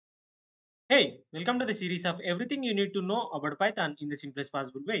Hey, welcome to the series of everything you need to know about Python in the simplest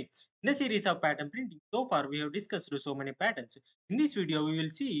possible way. In the series of pattern printing, so far we have discussed so many patterns. In this video, we will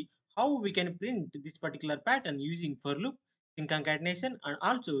see how we can print this particular pattern using for loop, string concatenation, and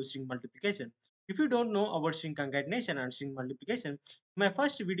also string multiplication. If you don't know about string concatenation and string multiplication, in my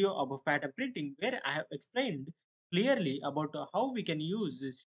first video about pattern printing, where I have explained clearly about how we can use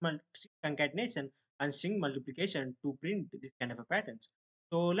string concatenation and string multiplication to print this kind of a patterns.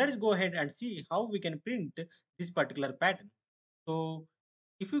 So let's go ahead and see how we can print this particular pattern. So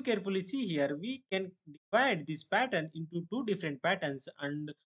if you carefully see here, we can divide this pattern into two different patterns,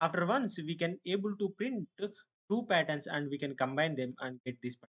 and after once we can able to print two patterns and we can combine them and get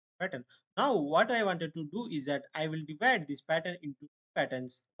this particular pattern. Now what I wanted to do is that I will divide this pattern into two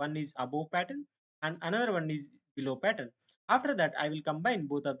patterns. One is above pattern and another one is below pattern. After that I will combine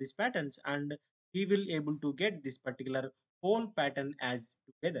both of these patterns and we will able to get this particular whole pattern as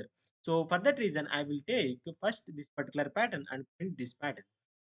together. So for that reason, I will take first this particular pattern and print this pattern.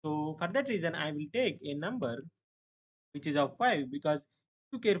 So for that reason, I will take a number which is of 5 because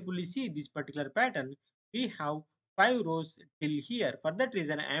if you carefully see this particular pattern, we have 5 rows till here. For that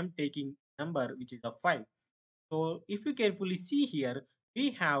reason, I am taking number which is of 5. So if you carefully see here, we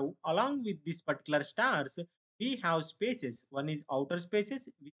have along with this particular stars, we have spaces. One is outer spaces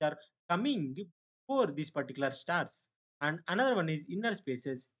which are coming for this particular stars, and another one is inner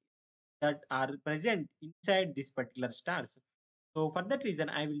spaces that are present inside this particular stars. So for that reason,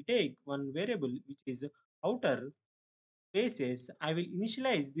 I will take one variable which is outer spaces. I will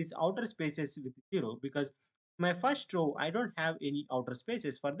initialize this outer spaces with 0 because my first row I don't have any outer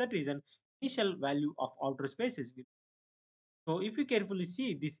spaces. For that reason, initial value of outer spaces will. So if you carefully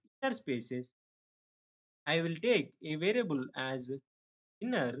see these inner spaces, I will take a variable as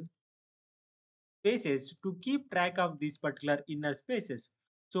inner spaces to keep track of these particular inner spaces.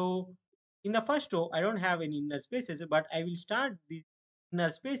 So in the first row, I don't have any inner spaces, but I will start these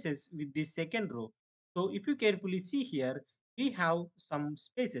inner spaces with this second row. So if you carefully see here, we have some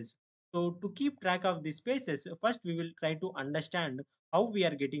spaces. So to keep track of these spaces, first we will try to understand how we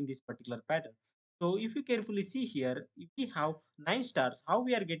are getting this particular pattern. So if you carefully see here, if we have 9 stars, how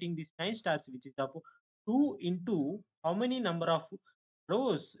we are getting these 9 stars, which is of 2 into how many number of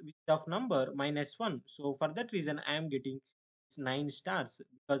rows with of number minus 1. So for that reason I am getting 9 stars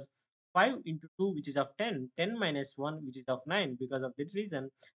because 5 into 2 which is of 10, 10 minus 1 which is of 9. Because of that reason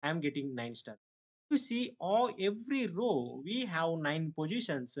I am getting 9 stars. You see all every row we have 9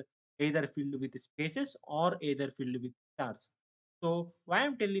 positions either filled with spaces or either filled with stars. So why I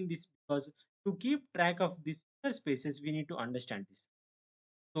am telling this, because to keep track of these inner spaces we need to understand this.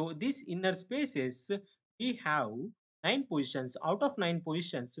 So these inner spaces, we have 9 positions. Out of 9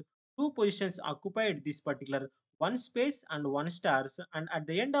 positions, 2 positions occupied this particular one space and one stars, and at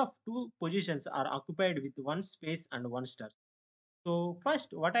the end of 2 positions are occupied with one space and one star. So first,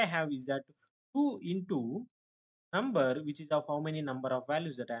 what I have is that 2 into number, which is of how many number of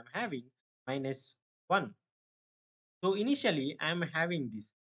values that I am having, minus 1. So initially I am having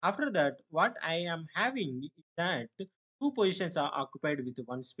this. After that, what I am having is that 2 positions are occupied with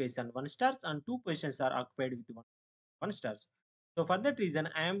one space and one stars, and 2 positions are occupied with one stars. So for that reason,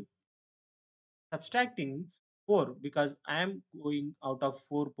 I am subtracting 4 because I am going out of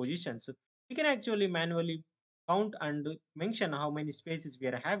 4 positions. We can actually manually count and mention how many spaces we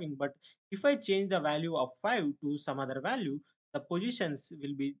are having, but if I change the value of 5 to some other value, the positions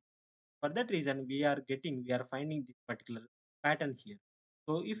will be. For that reason we are finding this particular pattern here.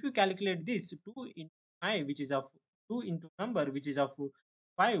 So if you calculate this 2 into I, which is of 2 into number which is of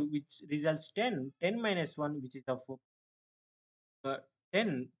 5, which results 10, 10 minus 1 which is of uh,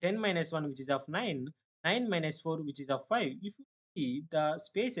 10, 10 minus 1 which is of 9, 9 minus 4 which is of 5. If you see the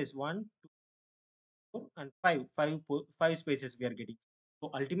spaces 1, 4 and 5, 5 spaces we are getting.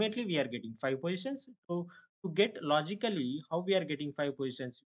 So ultimately we are getting 5 positions. So to get logically how we are getting 5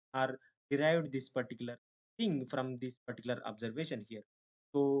 positions are derived this particular thing from this particular observation here.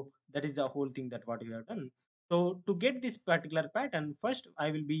 So that is the whole thing that what we have done. So to get this particular pattern, first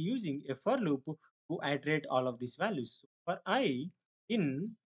I will be using a for loop to iterate all of these values. So for I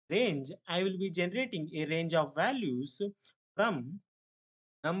in range, I will be generating a range of values from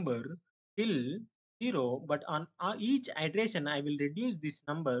number till 0, but on each iteration I will reduce this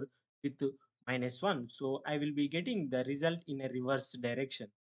number with minus 1. So I will be getting the result in a reverse direction.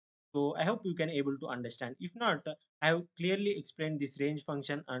 So I hope you can able to understand. If not, I have clearly explained this range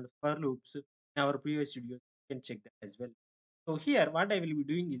function and for loops in our previous videos. You can check that as well. So here what I will be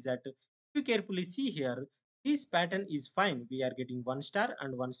doing is that if you carefully see here, this pattern is fine. We are getting one star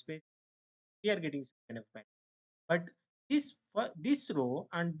and one space. We are getting some kind of pattern. But this row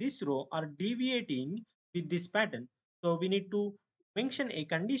and this row are deviating with this pattern. So we need to mention a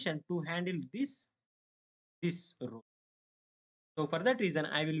condition to handle this row. So for that reason,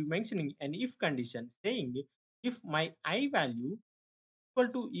 I will be mentioning an if condition saying if my I value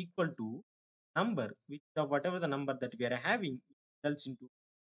equal to number, which the whatever the number that we are having results into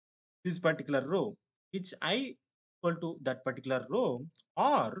this particular row, which I equal to that particular row,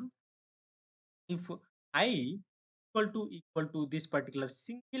 or if I equal to this particular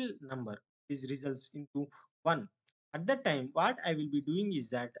single number, this results into 1. At that time, what I will be doing is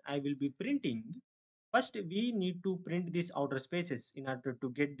that I will be printing. First, we need to print these outer spaces in order to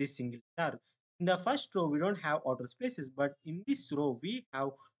get this single star. In the first row, we don't have outer spaces, but in this row, we have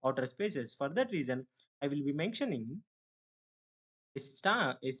outer spaces. For that reason, I will be mentioning a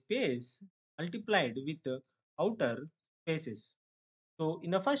space multiplied with outer spaces. So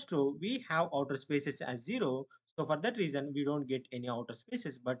in the first row, we have outer spaces as 0. So for that reason, we don't get any outer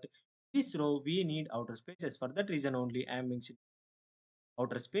spaces. But this row, we need outer spaces. For that reason only, I am mentioning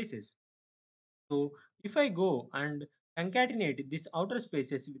outer spaces. So if I go and concatenate these outer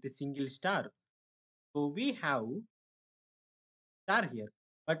spaces with a single star, so we have star here.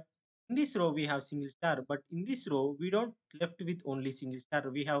 But in this row, we have single star. But in this row, we don't left with only single star.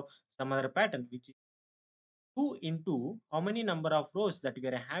 We have some other pattern, which is 2 into how many number of rows that we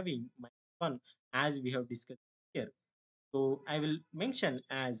are having minus 1, as we have discussed here. So I will mention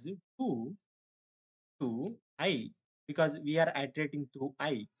as 2 to I, because we are iterating through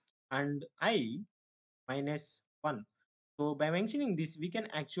I, and I minus 1. So by mentioning this, we can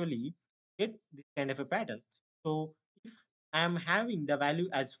actually get this kind of a pattern. So if I am having the value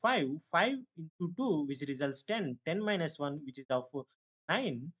as 5, 5 into 2, which results 10, 10 minus 1, which is of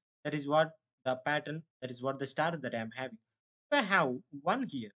 9, that is what the pattern, that is what the stars that I am having. If I have 1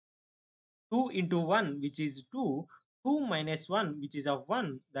 here, 2 into 1, which is 2, 2 minus 1, which is of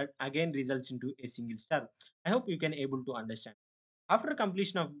 1, that again results into a single star. I hope you can able to understand. After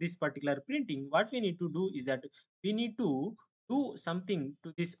completion of this particular printing, what we need to do is that we need to do something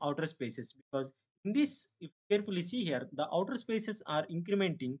to these outer spaces, because in this, if you carefully see here, the outer spaces are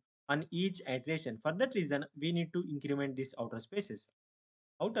incrementing on each iteration. For that reason, we need to increment these outer spaces.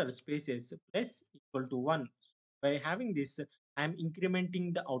 Outer spaces plus equal to 1. By having this, I am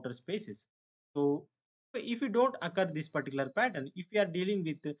incrementing the outer spaces. So if you don't occur this particular pattern, if you are dealing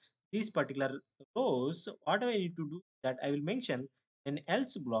with these particular rows, what I need to do that I will mention an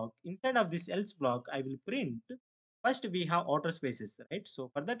else block. Inside of this else block, I will print. First, we have outer spaces, right?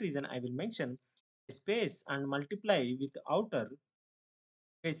 So for that reason, I will mention a space and multiply with outer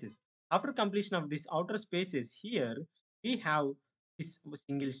spaces. After completion of these outer spaces here, we have this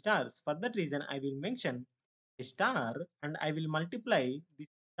single stars. For that reason, I will mention a star and I will multiply this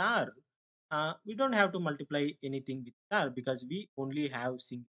star. We don't have to multiply anything with star because we only have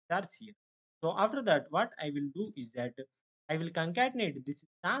single stars here. So after that, what I will do is that I will concatenate this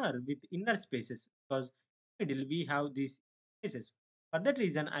star with inner spaces, because middle we have these spaces. For that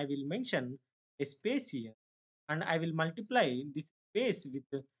reason, I will mention a space here and I will multiply this space with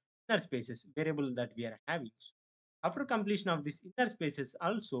the inner spaces variable that we are having. After completion of this inner spaces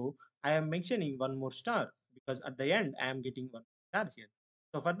also, I am mentioning one more star, because at the end I am getting one star here.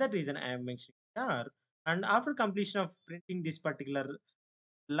 So for that reason I am mentioning star, and after completion of printing this particular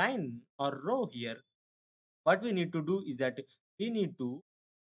line or row here, what we need to do is that we need to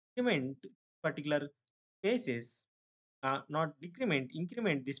increment particular spaces, not decrement,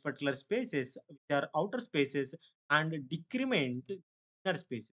 increment these particular spaces which are outer spaces, and decrement inner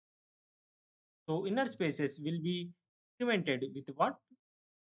spaces. So inner spaces will be incremented with what?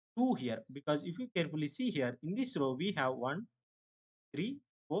 2 here, because if you carefully see here, in this row we have 1, 3,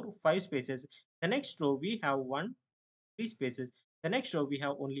 4, 5 spaces. The next row we have 1, 3 spaces. The next row we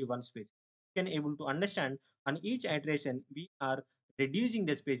have only 1 space. You can able to understand on each iteration we are reducing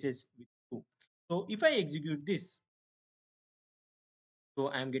the spaces with 2. So if I execute this, so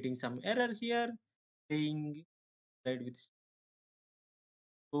I am getting some error here saying right with,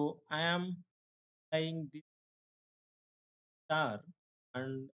 so I am saying this star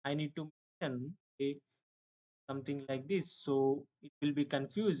and I need to mention a something like this, so it will be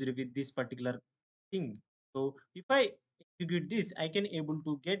confused with this particular thing. So if I execute this, I can able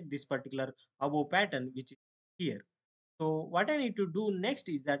to get this particular above pattern which is here. So what I need to do next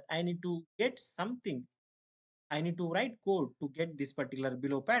is that I need to get something, I need to write code to get this particular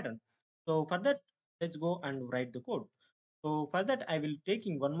below pattern. So for that, let's go and write the code. So for that, I will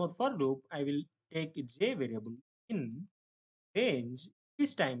taking one more for loop. I will take j variable in range.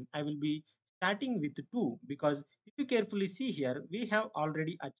 This time I will be starting with 2, because if you carefully see here, we have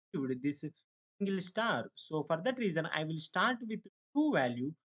already achieved this single star. So for that reason, I will start with two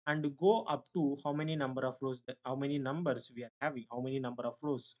value and go up to how many number of rows, how many numbers we are having, how many number of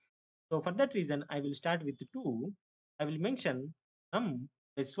rows. So for that reason, I will start with two. I will mention num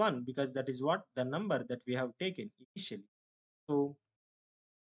plus one because that is what the number that we have taken initially. So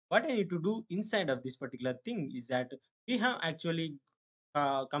what I need to do inside of this particular thing is that we have actually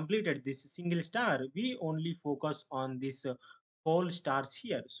completed this single star. We only focus on this whole stars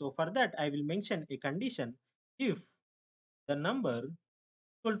here. So for that, I will mention a condition if the number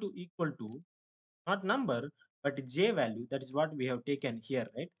equal to not number but j value. That is what we have taken here,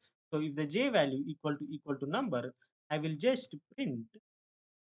 right? So if the j value equal to number, I will just print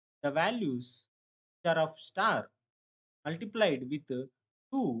the values which are of star multiplied with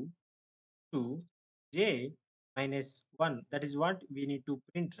 2 to j minus 1. That is what we need to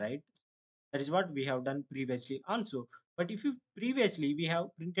print, right? That is what we have done previously also. But if you previously we have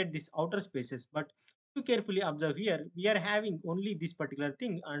printed this outer spaces, but if you carefully observe here, we are having only this particular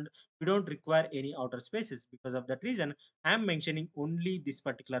thing and we don't require any outer spaces. Because of that reason, I am mentioning only this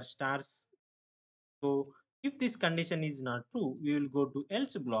particular stars. So if this condition is not true, we will go to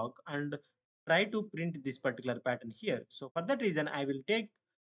else block and try to print this particular pattern here. So for that reason, I will take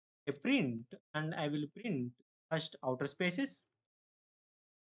a print and I will print first outer spaces,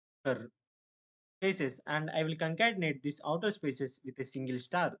 outer spaces, and I will concatenate these outer spaces with a single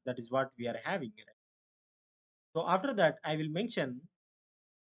star. That is what we are having here. So after that, I will mention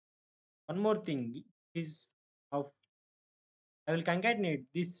one more thing is of I will concatenate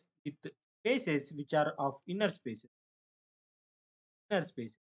this with spaces which are of inner space.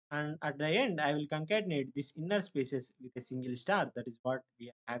 And at the end, I will concatenate these inner spaces with a single star. That is what we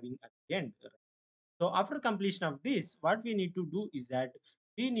are having at the end. So after completion of this, what we need to do is that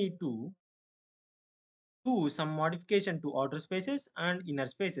we need to do some modification to outer spaces and inner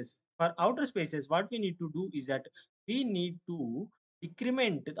spaces. For outer spaces, what we need to do is that we need to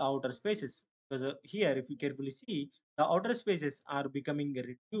decrement the outer spaces. Because here, if you carefully see, the outer spaces are becoming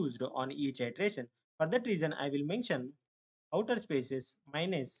reduced on each iteration. For that reason, I will mention outer spaces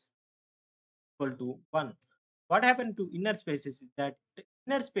minus equal to 1. What happened to inner spaces is that the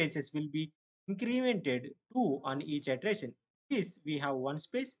inner spaces will be incremented 2 on each iteration. This we have one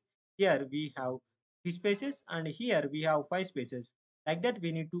space, here we have 3 spaces, and here we have 5 spaces. Like that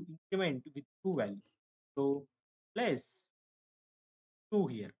we need to increment with 2 values. So plus 2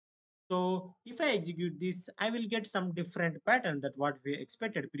 here. So if I execute this, I will get some different pattern that what we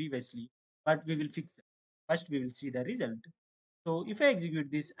expected previously, but we will fix it. First we will see the result. So if I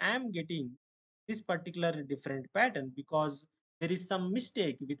execute this, I am getting this particular different pattern because there is some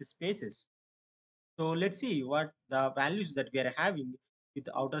mistake with the spaces. So let's see what the values that we are having with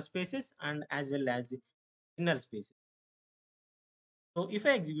outer spaces and as well as inner spaces. So if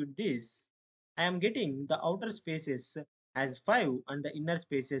I execute this, I am getting the outer spaces as 5 and the inner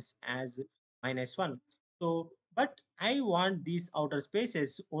spaces as minus 1. So, but I want these outer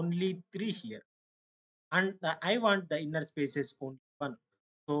spaces only 3 here and I want the inner spaces only 1.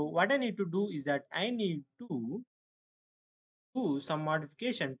 So what I need to do is that I need to do some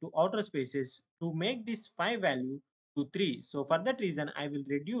modification to outer spaces to make this 5 value to 3. So for that reason, I will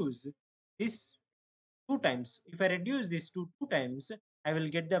reduce this 2 times. If I reduce this to 2 times, I will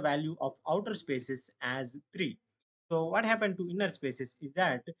get the value of outer spaces as 3. So what happened to inner spaces is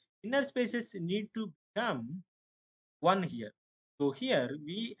that inner spaces need to become 1 here. So here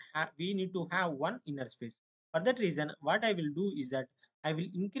we need to have one inner space. For that reason, what I will do is that I will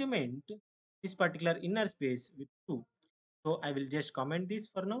increment this particular inner space with 2. So I will just comment this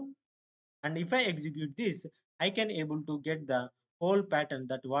for now. And if I execute this, I can able to get the whole pattern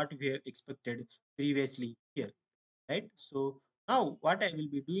that what we have expected previously here, right? So now what I will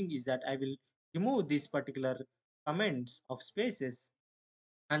be doing is that I will remove this particular comments of spaces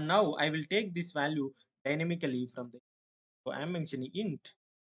and now I will take this value dynamically from the so I'm mentioning int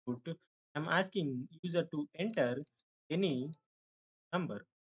input. I'm asking user to enter any number.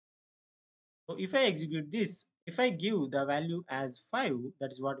 So if I execute this, if I give the value as 5,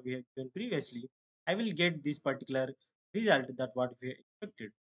 that is what we have given previously, I will get this particular result that what we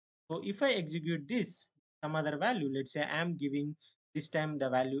expected. So if I execute this, some other value, let's say I am giving this time the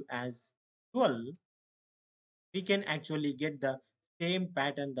value as 12, we can actually get the same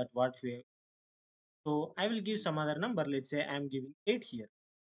pattern that what we have. So I will give some other number, let's say I am giving 8 here.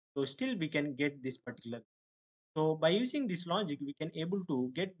 So still we can get this particular. So by using this logic, we can able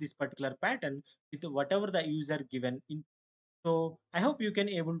to get this particular pattern with whatever the user given in. So I hope you can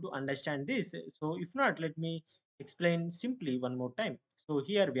able to understand this. So if not, let me explain simply one more time. So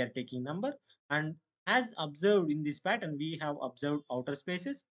here we are taking number and as observed in this pattern, we have observed outer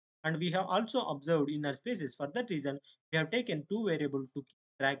spaces And we have also observed inner spaces. For that reason, we have taken two variables to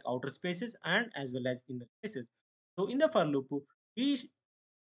track outer spaces and as well as inner spaces. So in the for loop, we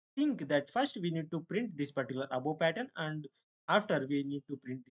think that first we need to print this particular above pattern, and after we need to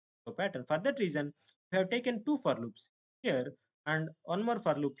print the below pattern. For that reason, we have taken two for loops here and one more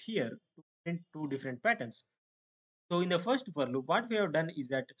for loop here to print two different patterns. So in the first for loop, what we have done is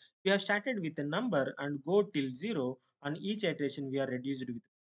that we have started with a number and go till 0. On each iteration, we are reduced with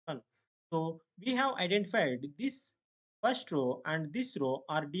 1. So we have identified this first row and this row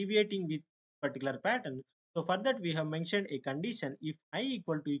are deviating with particular pattern. So for that, we have mentioned a condition if I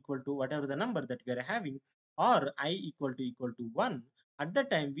equal to whatever the number that we are having, or I equal to 1. At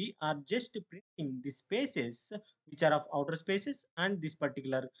that time, we are just printing the spaces which are of outer spaces and this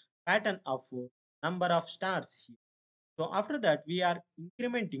particular pattern of number of stars here. So after that, we are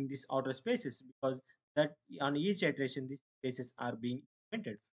incrementing these outer spaces because that on each iteration, these spaces are being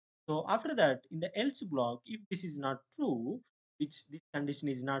incremented. So after that, in the else block, if this is not true, which this condition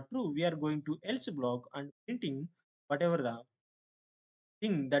is not true, we are going to else block and printing whatever the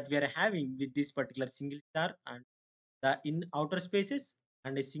thing that we are having with this particular single star and the in outer spaces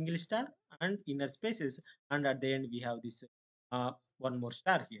and a single star and inner spaces, and at the end we have this one more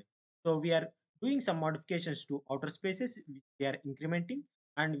star here. So we are doing some modifications to outer spaces which we are incrementing,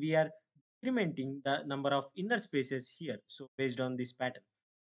 and we are incrementing the number of inner spaces here, so based on this pattern.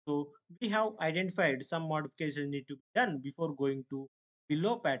 So we have identified some modifications need to be done before going to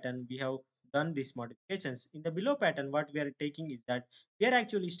below pattern. We have done these modifications. In the below pattern, what we are taking is that we are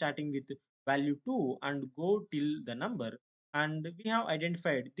actually starting with value 2 and go till the number. And we have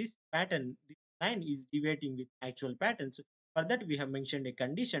identified this pattern, this line is deviating with actual patterns. For that, we have mentioned a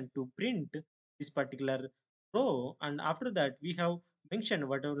condition to print this particular row. And after that, we have mentioned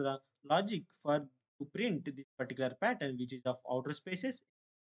whatever the logic for to print this particular pattern, which is of outer spaces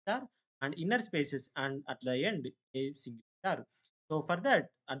star and inner spaces, and at the end a single star. So for that,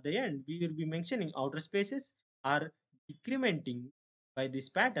 at the end we will be mentioning outer spaces are decrementing by this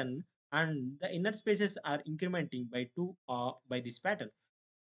pattern and the inner spaces are incrementing by 2 by this pattern.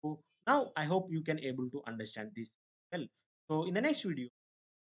 So now I hope you can able to understand this well. So in the next video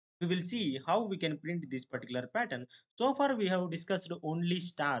we will see how we can print this particular pattern. So far we have discussed only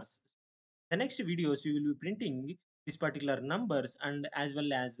stars. The next videos we will be printing these particular numbers and as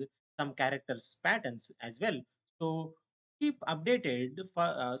well as some characters patterns as well. So keep updated,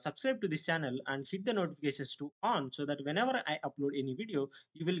 for, subscribe to this channel and hit the notifications to on so that whenever I upload any video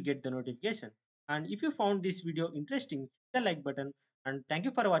you will get the notification. And if you found this video interesting, hit the like button, and thank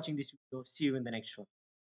you for watching this video. See you in the next one.